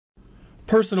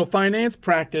Personal finance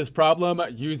practice problem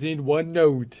using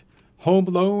OneNote. Home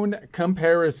loan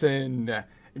comparison.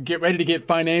 Get ready to get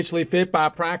financially fit by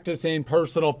practicing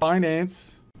personal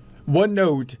finance.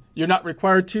 OneNote. You're not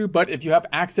required to, but if you have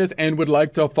access and would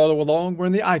like to follow along, we're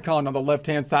in the icon on the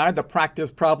left-hand side, the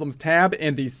Practice Problems tab,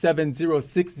 and the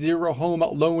 7060 Home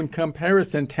Loan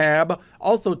Comparison tab.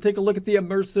 Also, take a look at the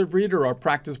Immersive Reader. Our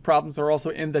practice problems are also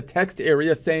in the text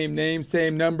area, same name,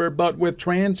 same number, but with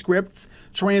transcripts.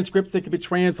 Transcripts that can be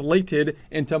translated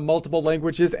into multiple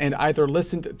languages and either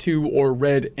listened to or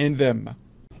read in them.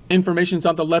 Information's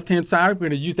on the left-hand side. We're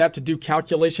going to use that to do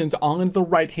calculations on the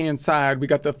right-hand side. We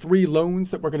got the three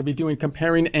loans that we're going to be doing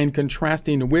comparing and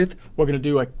contrasting with. We're going to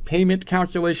do a payment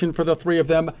calculation for the three of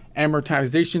them,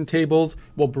 amortization tables.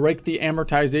 We'll break the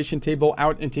amortization table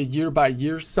out into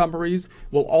year-by-year summaries.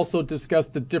 We'll also discuss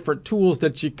the different tools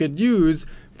that you could use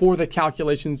for the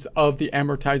calculations of the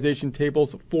amortization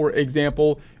tables, for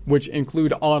example, which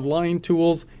include online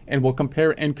tools, and we'll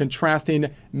compare and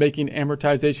contrasting making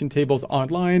amortization tables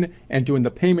online and doing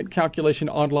the payment calculation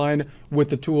online with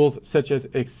the tools such as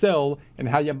Excel, and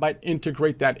how you might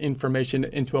integrate that information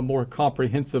into a more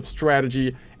comprehensive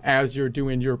strategy as you're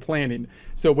doing your planning.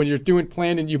 So when you're doing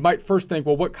planning, you might first think,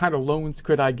 well, what kind of loans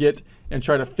could I get, and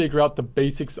try to figure out the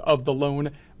basics of the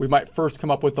loan. We might first come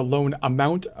up with the loan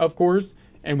amount, of course,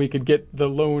 and we could get the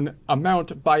loan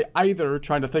amount by either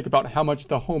trying to think about how much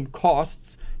the home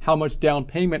costs, how much down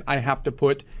payment I have to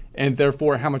put, and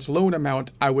therefore how much loan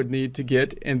amount I would need to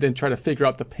get, and then try to figure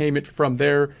out the payment from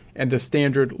there, and the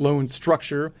standard loan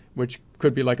structure, which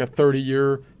could be like a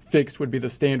 30-year fixed would be the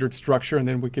standard structure, and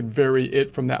then we could vary it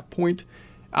from that point.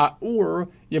 Or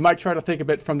you might try to think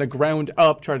of it from the ground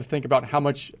up, try to think about how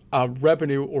much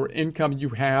revenue or income you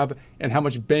have and how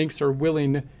much banks are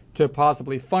willing to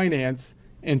possibly finance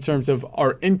in terms of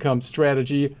our income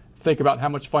strategy. Think about how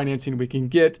much financing we can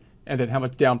get, and then how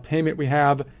much down payment we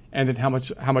have, and then how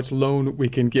much loan we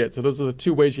can get. So those are the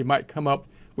two ways you might come up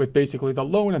with basically the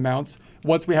loan amounts.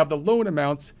 Once we have the loan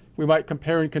amounts, we might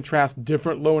compare and contrast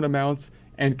different loan amounts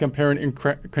and compare and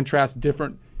contrast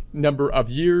different number of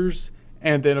years.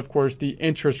 And then, of course, the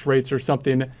interest rates are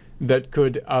something that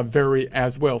could vary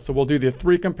as well. So we'll do the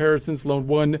three comparisons, loan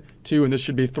 1, 2, and this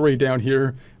should be 3 down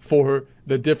here, for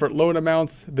the different loan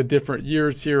amounts, the different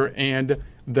years here, and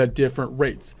the different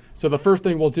rates. So the first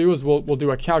thing we'll do is we'll do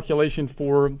a calculation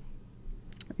for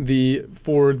the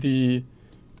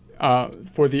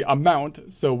amount.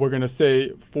 So we're going to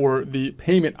say for the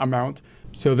payment amount.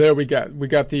 So there we got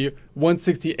the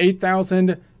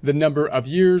 168,000. The number of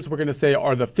years we're going to say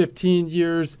are the 15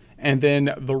 years, and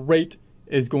then the rate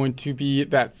is going to be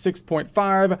that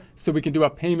 6.5, so we can do a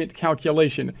payment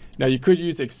calculation. Now you could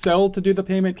use Excel to do the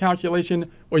payment calculation,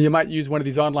 or you might use one of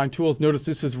these online tools. Notice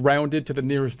this is rounded to the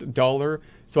nearest dollar.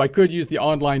 So I could use the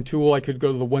online tool. I could go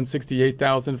to the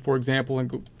 168,000, for example, and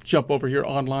go jump over here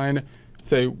online,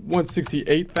 say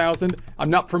 168,000. I'm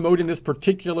not promoting this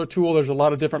particular tool. There's a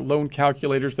lot of different loan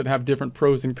calculators that have different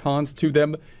pros and cons to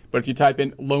them. But if you type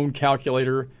in loan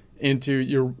calculator into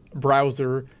your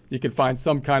browser, you can find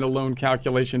some kind of loan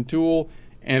calculation tool.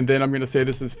 And then I'm going to say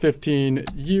this is 15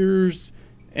 years,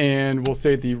 and we'll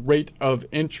say the rate of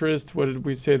interest. What did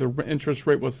we say? The interest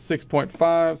rate was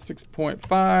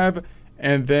 6.5,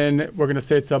 and then we're going to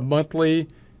say it's a monthly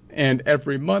and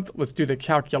every month. Let's do the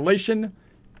calculation.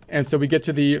 And so we get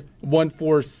to the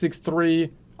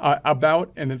 1463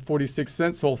 about, and then 46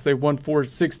 cents. So I'll say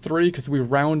 1463 because we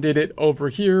rounded it over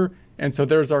here. And so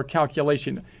there's our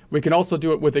calculation. We can also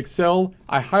do it with Excel.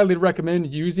 I highly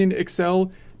recommend using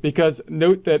Excel, because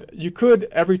note that you could,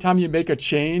 every time you make a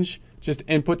change, just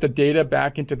input the data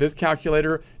back into this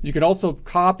calculator. You can also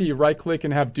copy, right click,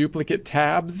 and have duplicate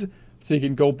tabs, so you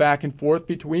can go back and forth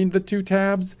between the two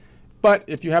tabs. But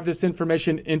if you have this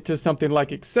information into something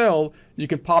like Excel, you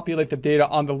can populate the data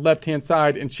on the left-hand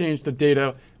side and change the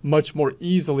data much more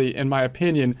easily, in my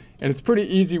opinion. And it's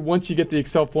pretty easy once you get the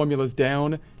Excel formulas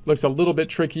down. Looks a little bit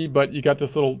tricky, but you got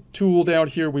this little tool down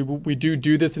here. We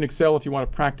do this in Excel if you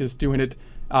want to practice doing it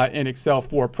in Excel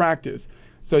for practice.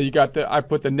 So you got I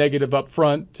put the negative up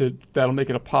front, that'll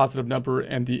make it a positive number,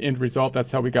 and the end result,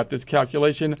 that's how we got this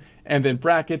calculation. And then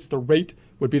brackets, the rate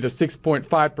would be the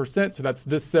 6.5%. So that's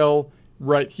this cell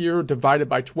right here divided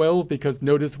by 12, because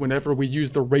notice whenever we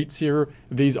use the rates here,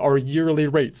 these are yearly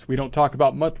rates. We don't talk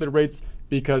about monthly rates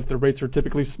because the rates are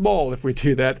typically small if we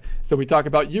do that. So we talk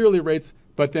about yearly rates,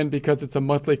 but then because it's a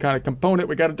monthly kind of component,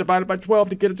 we got to divide it by 12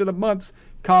 to get it to the months,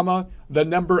 comma, the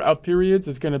number of periods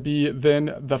is going to be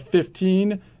then the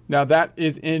 15. Now that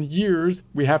is in years.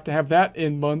 We have to have that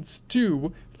in months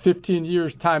too. 15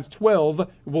 years times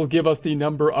 12 will give us the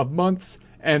number of months,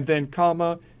 and then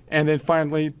comma, and then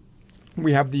finally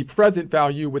we have the present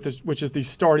value, which is the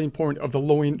starting point of the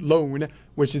loan,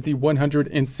 which is the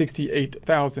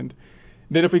 168,000.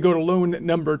 Then if we go to loan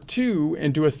number 2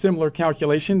 and do a similar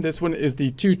calculation, this one is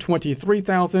the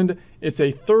 223,000. It's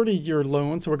a 30-year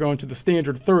loan, so we're going to the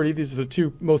standard 30. These are the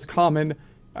two most common,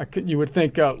 you would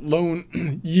think,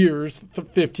 loan years,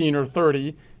 15 or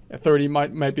 30. 30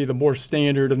 might be the more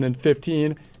standard, and then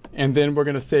 15. And then we're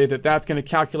going to say that that's going to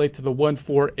calculate to the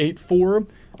 1484.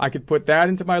 I could put that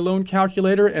into my loan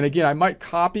calculator, and again, I might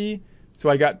copy. So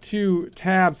I got two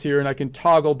tabs here, and I can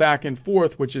toggle back and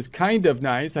forth, which is kind of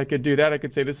nice. I could do that. I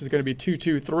could say this is going to be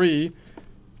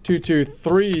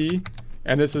 223,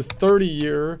 and this is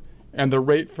 30-year, and the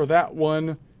rate for that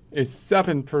one is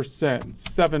 7%.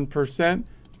 7%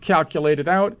 calculated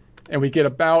out, and we get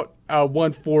about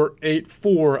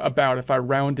 1484 about if I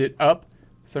round it up.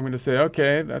 So I'm going to say,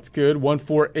 okay, that's good.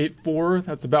 1484,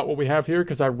 that's about what we have here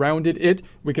because I rounded it.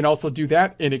 We can also do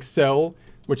that in Excel,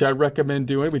 which I recommend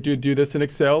doing. We do this in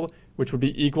Excel, which would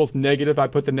be equals negative. I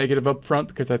put the negative up front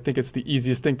because I think it's the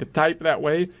easiest thing to type that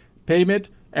way. Payment,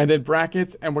 and then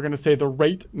brackets, and we're going to say the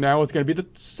rate now is going to be the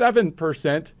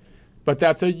 7%, but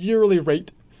that's a yearly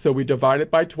rate. So we divide it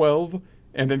by 12,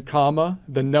 and then comma,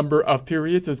 the number of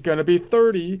periods is going to be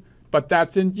 30, but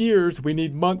that's in years. We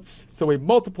need months, so we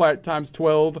multiply it times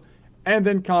 12, and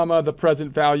then comma, the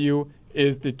present value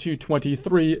is the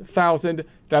 223,000.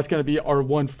 That's going to be our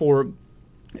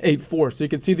 1484. So you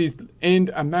can see these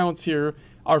end amounts here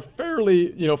are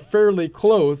fairly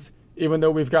close, even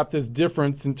though we've got this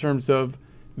difference in terms of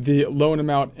the loan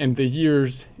amount and the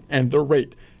years and the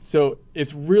rate. So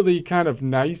it's really kind of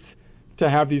nice to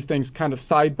have these things kind of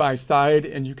side by side,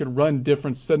 and you can run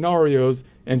different scenarios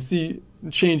and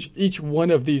change each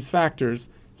one of these factors,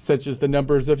 such as the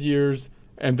numbers of years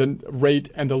and the rate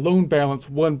and the loan balance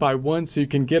one by one, so you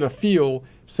can get a feel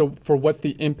for what's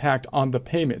the impact on the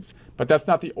payments. But that's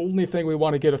not the only thing we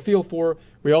want to get a feel for.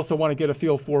 We also want to get a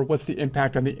feel for what's the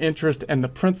impact on the interest and the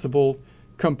principal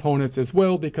components as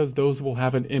well, because those will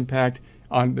have an impact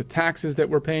on the taxes that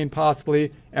we're paying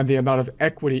possibly and the amount of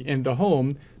equity in the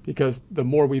home, because the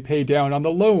more we pay down on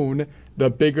the loan, the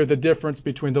bigger the difference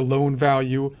between the loan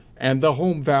value and the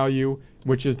home value,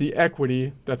 which is the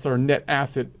equity. That's our net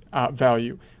asset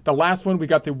value. The last one, we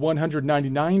got the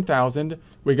 199,000.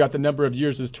 We got the number of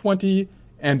years is 20,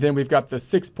 and then we've got the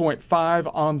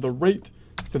 6.5 on the rate.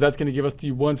 So that's going to give us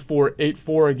the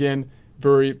 1484 again.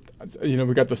 We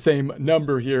got the same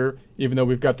number here, even though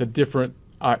we've got the different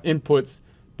inputs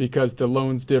because the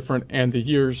loan's different and the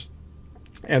years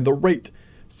and the rate.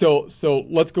 So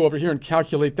let's go over here and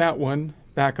calculate that one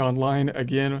back online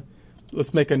again.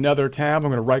 Let's make another tab. I'm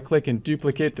going to right click and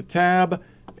duplicate the tab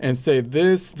and say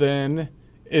this then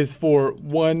is for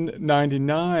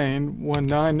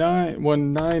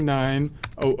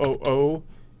 199,000,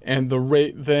 and the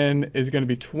rate then is going to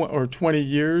be 20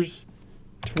 years,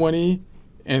 20,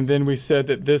 and then we said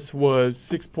that this was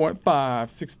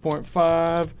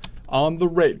 6.5 on the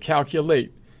rate,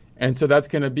 calculate. And so that's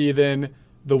going to be then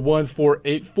the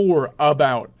 1484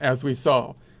 about, as we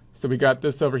saw. So we got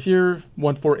this over here,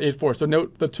 1484. So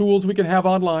note the tools we can have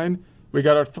online. We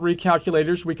got our 3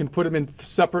 calculators. We can put them in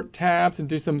separate tabs and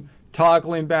do some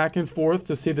toggling back and forth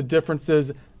to see the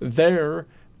differences there.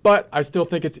 But I still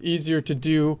think it's easier to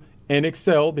do in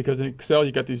Excel, because in Excel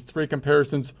you got these 3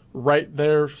 comparisons right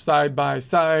there side by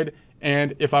side.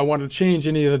 And if I want to change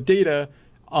any of the data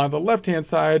on the left-hand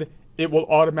side, it will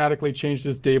automatically change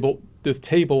this table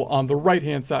on the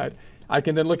right-hand side. I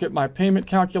can then look at my payment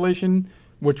calculation,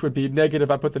 which would be negative.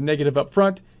 I put the negative up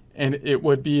front, and it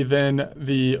would be then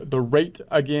the rate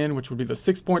again, which would be the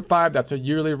 6.5. That's a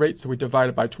yearly rate, so we divide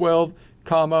it by 12,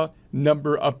 comma,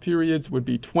 number of periods would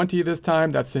be 20 this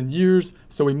time. That's in years,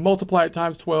 so we multiply it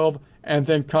times 12, and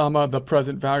then comma, the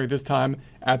present value this time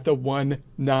at the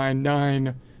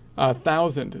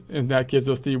 199,000, and that gives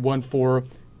us the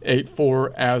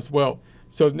 1484 as well.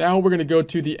 So now we're going to go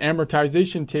to the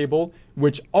amortization table,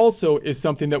 which also is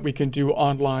something that we can do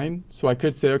online. So I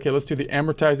could say, okay, let's do the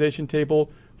amortization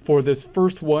table for this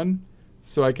first one.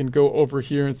 So I can go over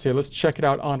here and say, let's check it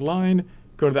out online.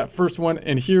 Go to that first one,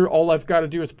 and here all I've got to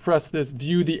do is press this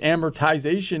view the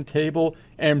amortization table,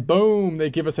 and boom, they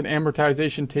give us an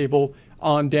amortization table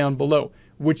on down below,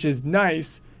 which is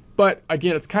nice. But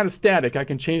again, it's kind of static. I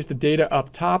can change the data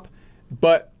up top,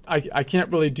 but I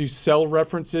can't really do cell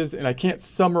references, and I can't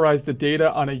summarize the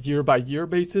data on a year-by-year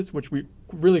basis, which we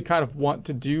really kind of want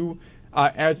to do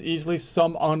as easily.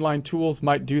 Some online tools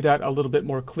might do that a little bit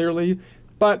more clearly,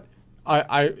 but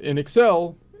in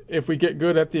Excel, if we get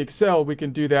good at the Excel, we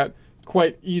can do that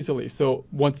quite easily. So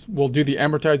once we'll do the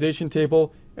amortization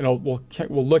table, and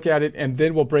we'll look at it, and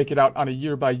then we'll break it out on a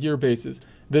year-by-year basis.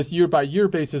 This year-by-year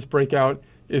basis breakout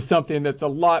is something that's a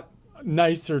lot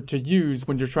nicer to use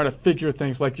when you're trying to figure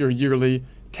things like your yearly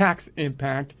tax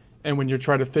impact, and when you're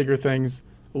trying to figure things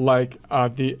like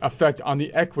the effect on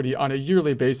the equity on a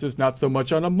yearly basis, not so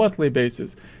much on a monthly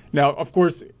basis. Now, of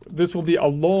course, this will be a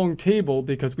long table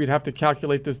because we'd have to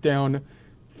calculate this down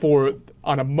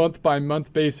on a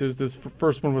month-by-month basis. This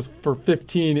first one was for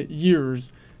 15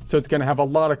 years, so it's going to have a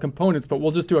lot of components, but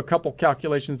we'll just do a couple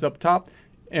calculations up top,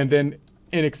 and then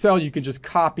in Excel you can just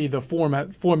copy the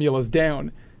formulas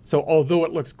down. So although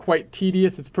it looks quite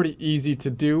tedious, it's pretty easy to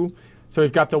do. So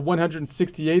we've got the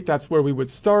 168, that's where we would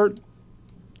start.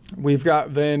 We've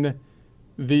got then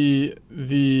the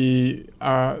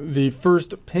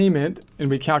first payment, and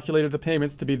we calculated the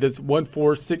payments to be this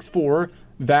 1464.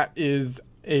 That is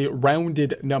a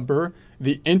rounded number.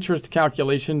 The interest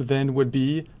calculation then would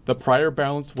be the prior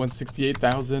balance,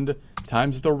 168,000,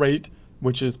 times the rate,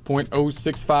 which is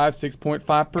 0.065,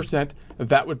 6.5%.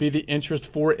 That would be the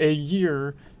interest for a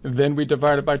year. Then we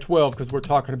divide it by 12 because we're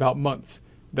talking about months.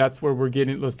 That's where we're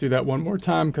getting. Let's do that one more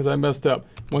time because I messed up.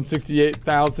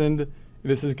 168,000.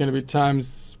 This is going to be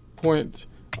times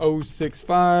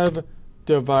 0.065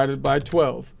 divided by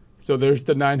 12. So there's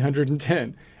the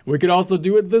 910. We could also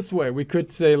do it this way. We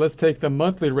could say, let's take the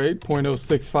monthly rate,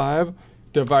 0.065,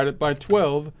 divide it by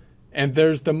 12, and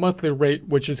there's the monthly rate,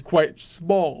 which is quite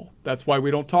small. That's why we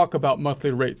don't talk about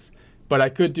monthly rates. But I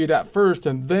could do that first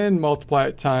and then multiply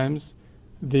it times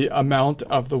the amount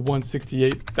of the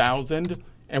 168,000,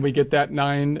 and we get that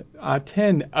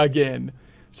 910 again.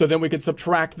 So then we could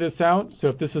subtract this out. So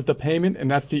if this is the payment and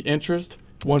that's the interest,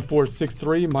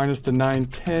 1463 minus the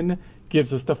 910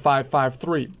 gives us the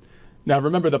 553. Now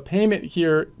remember, the payment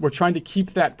here, we're trying to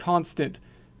keep that constant,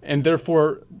 and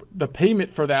therefore the payment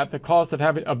for that, the cost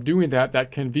of doing that,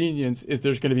 that convenience, is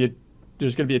there's going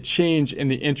to be a change in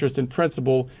the interest and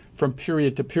principal from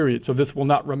period to period. So this will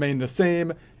not remain the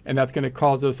same, and that's going to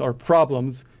cause us our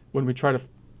problems when we try to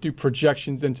do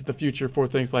projections into the future for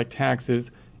things like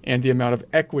taxes and the amount of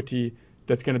equity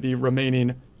that's going to be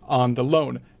remaining on the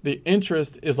loan. The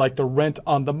interest is like the rent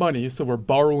on the money, so we're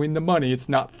borrowing the money. It's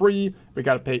not free. We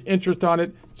got to pay interest on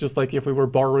it, just like if we were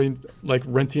borrowing, like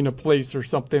renting a place or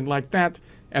something like that,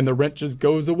 and the rent just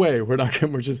goes away. We're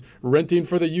just renting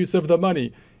for the use of the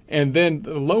money. And then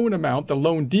the loan amount, the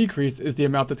loan decrease, is the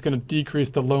amount that's going to decrease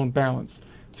the loan balance.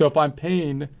 So if I'm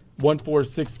paying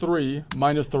 1463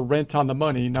 minus the rent on the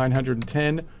money,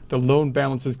 910, the loan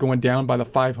balance is going down by the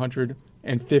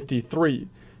 553.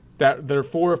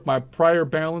 Therefore, if my prior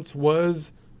balance was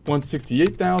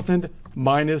 168,000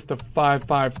 minus the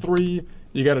 553,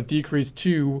 you got to decrease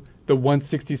to the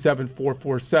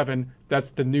 167,447. That's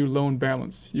the new loan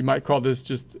balance. You might call this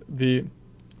just the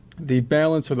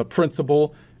balance or the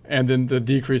principal, and then the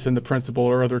decrease in the principal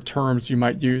or other terms you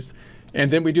might use.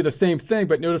 And then we do the same thing,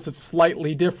 but notice it's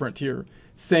slightly different here.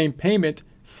 Same payment,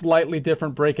 slightly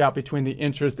different breakout between the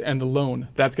interest and the loan.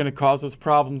 That's going to cause us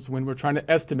problems when we're trying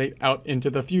to estimate out into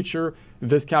the future.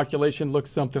 This calculation looks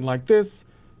something like this: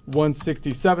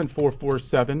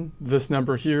 167,447, this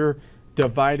number here,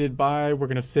 divided by, we're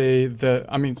going to say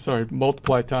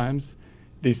multiply times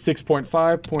the 6.5,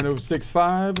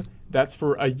 0.065, that's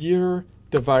for a year,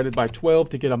 divided by 12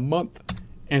 to get a month.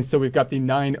 And so we've got the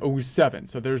 907.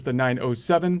 So there's the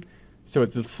 907. So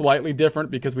it's slightly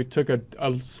different because we took a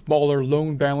smaller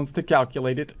loan balance to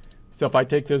calculate it. So if I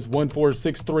take this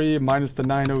 1463 minus the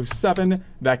 907,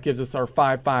 that gives us our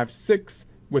 556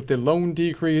 with the loan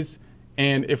decrease.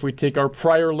 And if we take our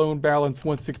prior loan balance,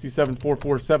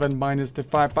 167,447 minus the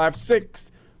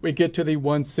 556, we get to the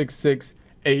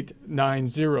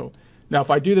 166,890. Now,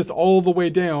 if I do this all the way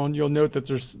down, you'll note that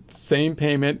there's same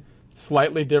payment,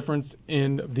 slightly difference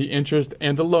in the interest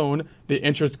and the loan. The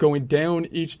interest going down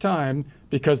each time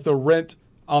because the rent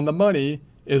on the money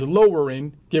is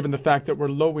lowering, given the fact that we're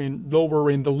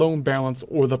lowering the loan balance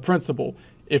or the principal.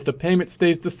 If the payment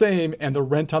stays the same and the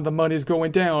rent on the money is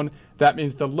going down, that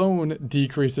means the loan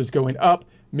decrease is going up,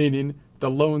 meaning the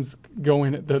loan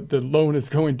is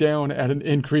going down at an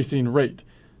increasing rate,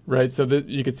 right? So that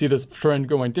you can see this trend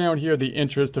going down here. The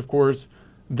interest, of course,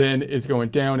 then is going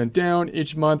down and down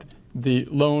each month. The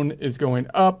loan is going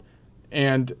up,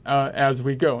 and as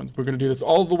we go, and we're going to do this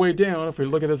all the way down. If we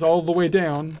look at this all the way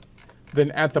down, then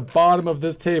at the bottom of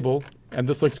this table, and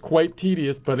this looks quite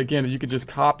tedious, but again, you could just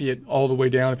copy it all the way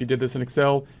down. If you did this in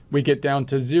Excel, we get down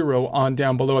to 0 on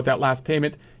down below at that last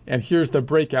payment. And here's the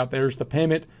breakout. There's the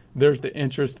payment, there's the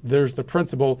interest, there's the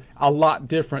principal. A lot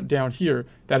different down here.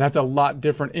 That has a lot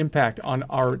different impact on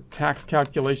our tax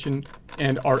calculation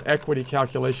and our equity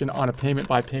calculation on a payment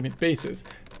by payment basis.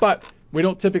 But we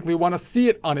don't typically want to see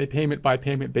it on a payment by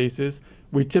payment basis.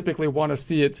 We typically want to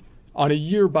see it on a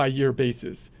year by year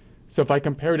basis. So if I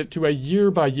compared it to a year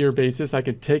by year basis, I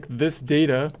could take this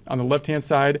data on the left hand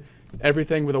side.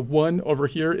 Everything with a 1 over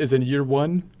here is in year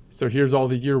 1. So here's all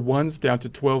the year 1s down to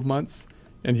 12 months.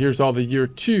 And here's all the year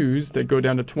 2s that go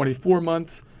down to 24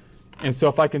 months. And so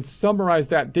if I can summarize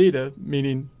that data,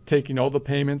 meaning taking all the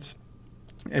payments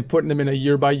and putting them in a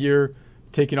year by year,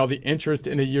 taking all the interest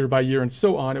in a year by year and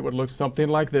so on, it would look something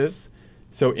like this.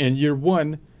 So in year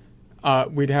 1,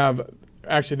 we'd have,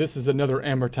 actually this is another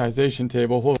amortization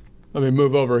table. Let me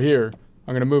move over here.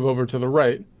 I'm going to move over to the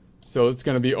right. So it's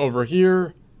going to be over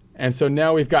here. And so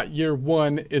now we've got year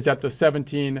 1 is at the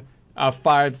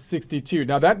 17,562.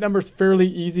 Now that number is fairly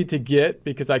easy to get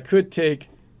because I could take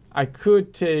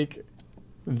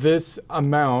this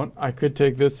amount,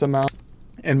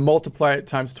 and multiply it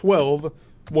times 12.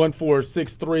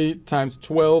 1463 times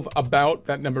 12, about,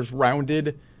 that number's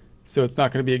rounded, so it's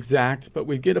not going to be exact, but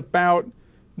we get about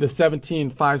the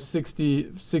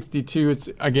 17,562.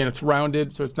 It's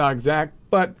rounded, so it's not exact,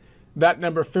 but that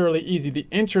number fairly easy. The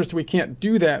interest, we can't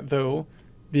do that though,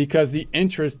 because the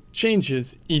interest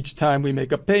changes each time we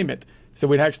make a payment. So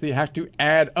we'd actually have to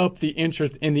add up the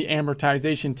interest in the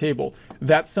amortization table.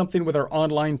 That's something with our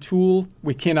online tool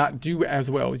we cannot do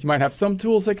as well. You might have some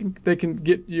tools that can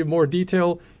get you more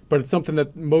detail, but it's something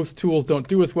that most tools don't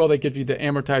do as well. They give you the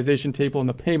amortization table and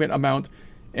the payment amount,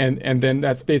 and then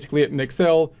that's basically it in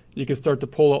Excel. You can start to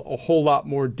pull a whole lot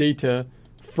more data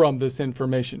from this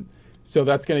information. So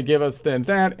that's going to give us then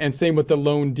that, and same with the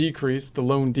loan decrease. The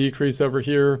loan decrease over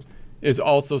here is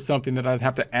also something that I'd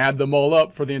have to add them all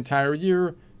up for the entire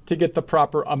year to get the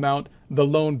proper amount. The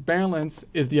loan balance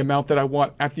is the amount that I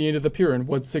want at the end of the period,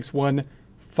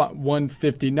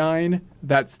 161,159.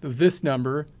 That's this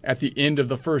number at the end of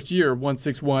the first year,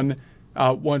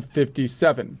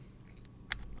 161,157.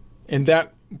 And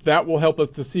that will help us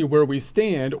to see where we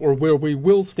stand or where we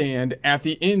will stand at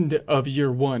the end of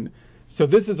year 1. So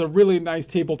this is a really nice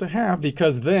table to have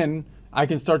because then I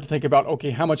can start to think about, okay,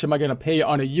 how much am I going to pay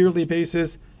on a yearly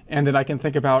basis? And then I can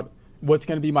think about what's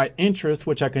going to be my interest,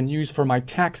 which I can use for my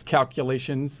tax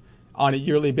calculations on a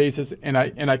yearly basis. And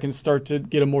I can start to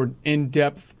get a more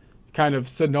in-depth kind of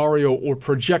scenario or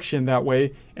projection that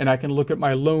way. And I can look at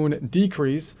my loan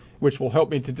decrease, which will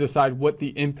help me to decide what the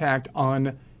impact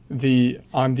on the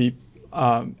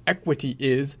equity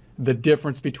is, the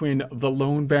difference between the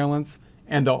loan balance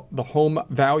and the home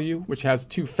value, which has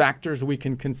 2 factors we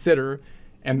can consider.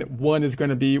 And one is going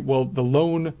to be, well, the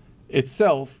loan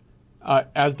itself,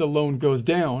 as the loan goes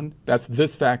down, that's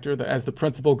this factor, that as the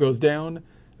principal goes down,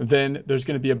 then there's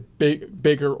going to be a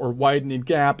bigger or widening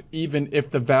gap, even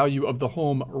if the value of the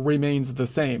home remains the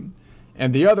same.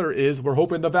 And the other is, we're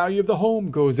hoping the value of the home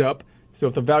goes up. So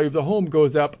if the value of the home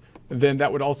goes up, then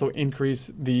that would also increase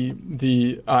the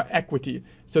equity.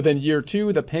 So then year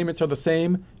 2, the payments are the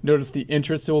same. Notice the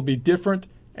interest will be different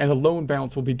and the loan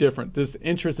balance will be different. This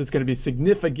interest is going to be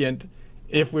significant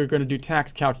if we're going to do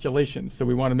tax calculations. So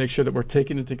we want to make sure that we're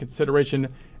taking into consideration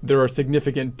there are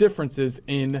significant differences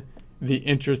in the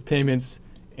interest payments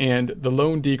and the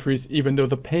loan decrease, even though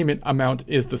the payment amount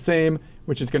is the same,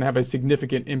 which is going to have a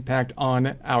significant impact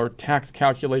on our tax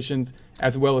calculations,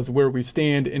 as well as where we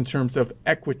stand in terms of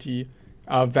equity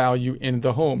value in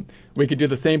the home. We could do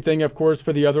the same thing, of course,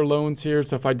 for the other loans here.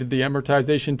 So if I did the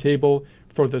amortization table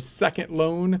for the second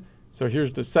loan, so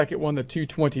here's the second one, the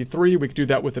 223, we could do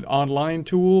that with an online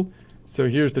tool. So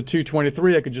here's the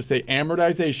 223, I could just say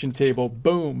amortization table,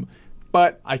 boom.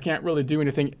 But I can't really do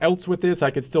anything else with this.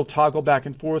 I could still toggle back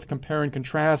and forth, compare and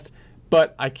contrast,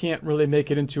 but I can't really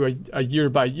make it into a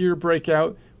year-by-year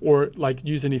breakout or like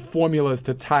use any formulas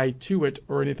to tie to it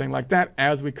or anything like that,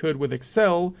 as we could with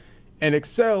Excel. In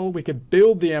Excel, we could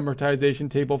build the amortization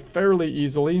table fairly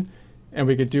easily, and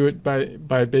we could do it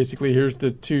by basically, here's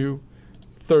the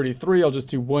 233. I'll just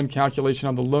do one calculation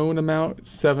on the loan amount,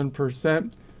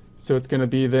 7%. So it's going to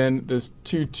be then this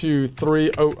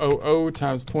 223,000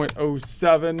 times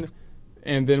 0.07,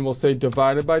 and then we'll say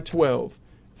divided by 12.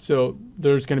 So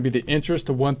there's going to be the interest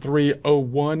of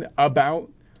 1301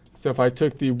 about. So if I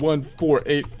took the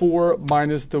 1484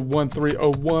 minus the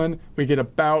 1301, we get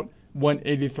about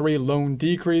 183 loan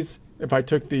decrease. If I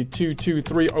took the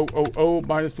 223000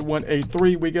 minus the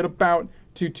 183, we get about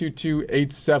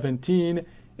 222817.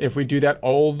 If we do that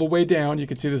all the way down, you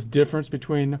can see this difference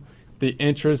between the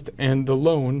interest and the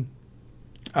loan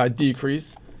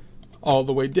decrease all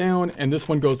the way down. And this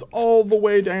one goes all the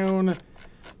way down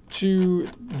to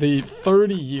the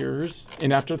 30 years.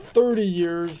 And after 30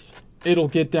 years, it'll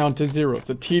get down to zero. It's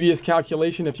a tedious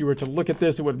calculation. If you were to look at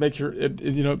this, it would make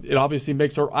it obviously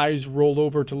makes our eyes roll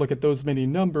over to look at those many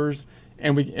numbers,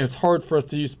 and it's hard for us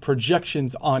to use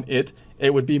projections on it.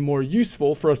 It would be more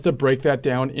useful for us to break that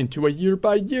down into a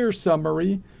year-by-year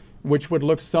summary, which would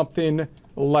look something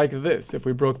like this if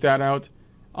we broke that out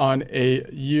on a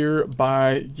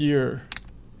year-by-year.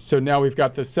 So now we've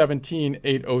got the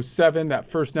 17,807. That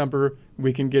first number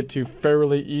we can get to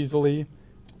fairly easily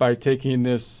by taking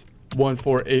this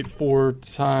 1484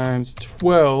 times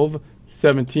 12,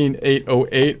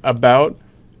 17,808, about,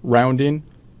 rounding.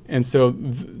 And so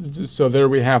there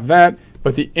we have that.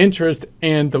 But the interest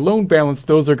and the loan balance,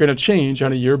 those are going to change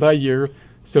on a year by year.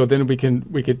 So then we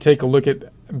could take a look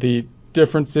at the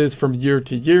differences from year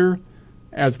to year,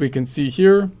 as we can see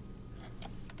here.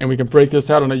 And we can break this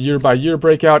out on a year by year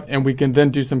breakout, and we can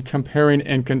then do some comparing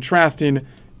and contrasting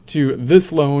to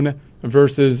this loan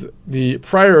versus the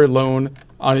prior loan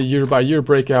on a year by year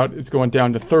breakout. It's going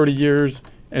down to 30 years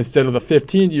instead of the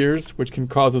 15 years, which can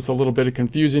cause us a little bit of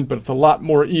confusion, but it's a lot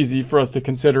more easy for us to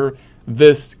consider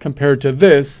this compared to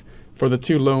this for the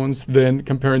two loans than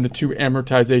comparing the two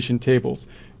amortization tables.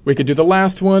 We could do the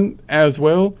last one as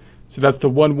well. So that's the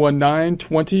 119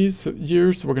 20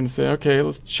 years. So we're going to say, okay,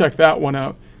 let's check that one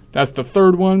out. That's the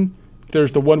third one.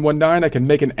 There's the 119. I can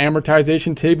make an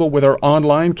amortization table with our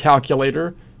online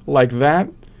calculator like that.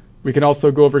 We can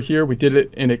also go over here. We did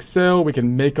it in Excel. We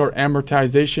can make our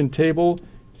amortization table.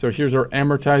 So here's our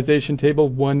amortization table,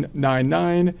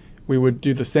 199. We would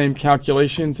do the same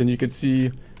calculations, and you could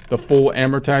see the full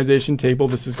amortization table.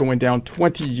 This is going down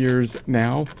 20 years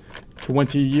now.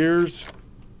 20 years.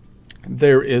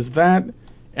 There is that.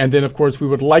 And then, of course, we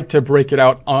would like to break it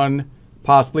out on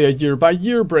possibly a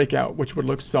year-by-year breakout, which would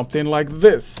look something like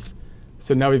this.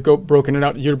 So now we've broken it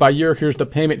out year by year. Here's the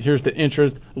payment, here's the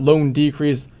interest, loan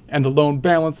decrease, and the loan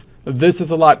balance. This is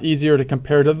a lot easier to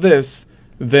compare to this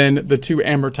than the two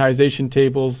amortization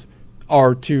tables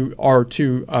are to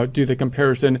do the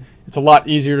comparison. It's a lot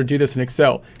easier to do this in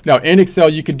Excel. Now, in Excel,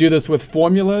 you could do this with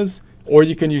formulas, or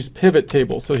you can use pivot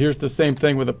tables. So here's the same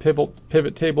thing with a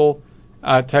pivot table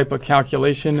type of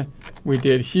calculation we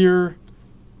did here.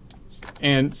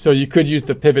 And so you could use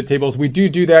the pivot tables. We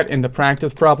do that in the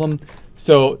practice problem.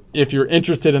 So if you're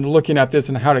interested in looking at this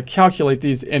and how to calculate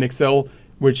these in Excel,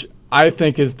 which I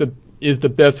think is the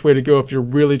best way to go if you're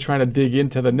really trying to dig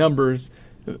into the numbers,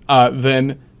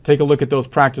 then take a look at those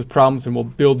practice problems and we'll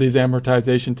build these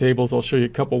amortization tables. I'll show you a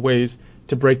couple ways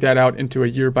to break that out into a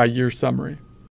year-by-year summary.